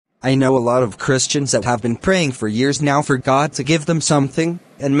I know a lot of Christians that have been praying for years now for God to give them something,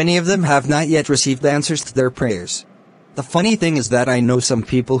 and many of them have not yet received answers to their prayers. The funny thing is that I know some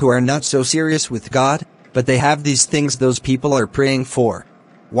people who are not so serious with God, but they have these things those people are praying for.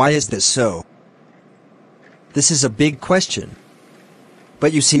 Why is this so? This is a big question.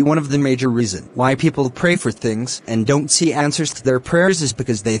 But you see, one of the major reasons why people pray for things and don't see answers to their prayers is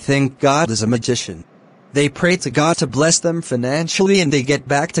because they think God is a magician. They pray to God to bless them financially and they get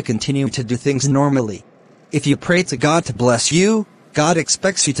back to continue to do things normally. If you pray to God to bless you, God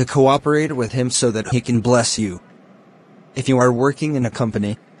expects you to cooperate with Him so that He can bless you. If you are working in a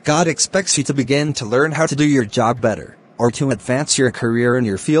company, God expects you to begin to learn how to do your job better, or to advance your career in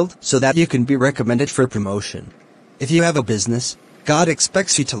your field so that you can be recommended for promotion. If you have a business, God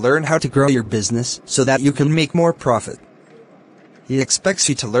expects you to learn how to grow your business so that you can make more profit. He expects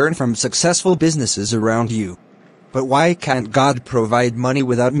you to learn from successful businesses around you. But why can't God provide money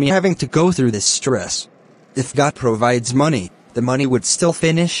without me having to go through this stress? If God provides money, the money would still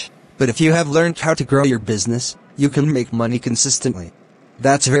finish, but if you have learned how to grow your business, you can make money consistently.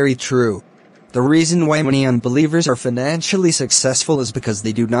 That's very true. The reason why many unbelievers are financially successful is because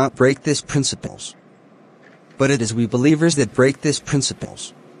they do not break these principles. But it is we believers that break these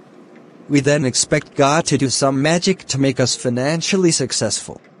principles. We then expect God to do some magic to make us financially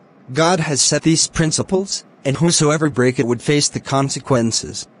successful. God has set these principles, and whosoever break it would face the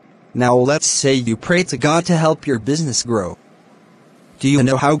consequences. Now let's say you pray to God to help your business grow. Do you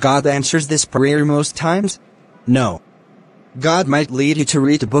know how God answers this prayer most times? No. God might lead you to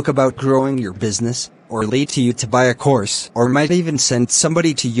read a book about growing your business, or lead to you to buy a course, or might even send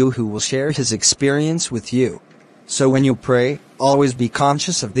somebody to you who will share his experience with you. So when you pray, always be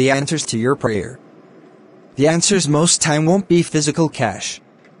conscious of the answers to your prayer. The answers most time won't be physical cash.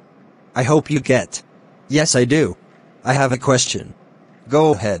 I hope you get. Yes, I do. I have a question.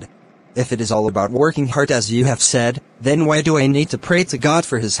 Go ahead. If it is all about working hard as you have said, then why do I need to pray to God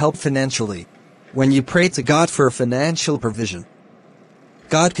for His help financially? When you pray to God for financial provision,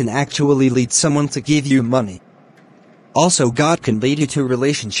 God can actually lead someone to give you money. Also, God can lead you to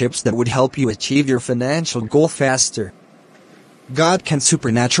relationships that would help you achieve your financial goal faster. God can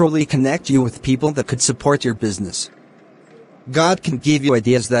supernaturally connect you with people that could support your business. God can give you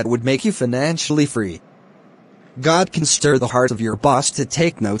ideas that would make you financially free. God can stir the heart of your boss to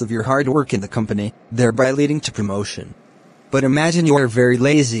take note of your hard work in the company, thereby leading to promotion. But imagine you are very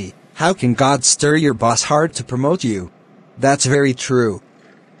lazy. How can God stir your boss heart to promote you? That's very true.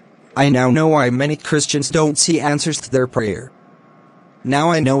 I now know why many Christians don't see answers to their prayer.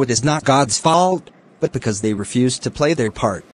 Now I know it is not God's fault, but because they refuse to play their part.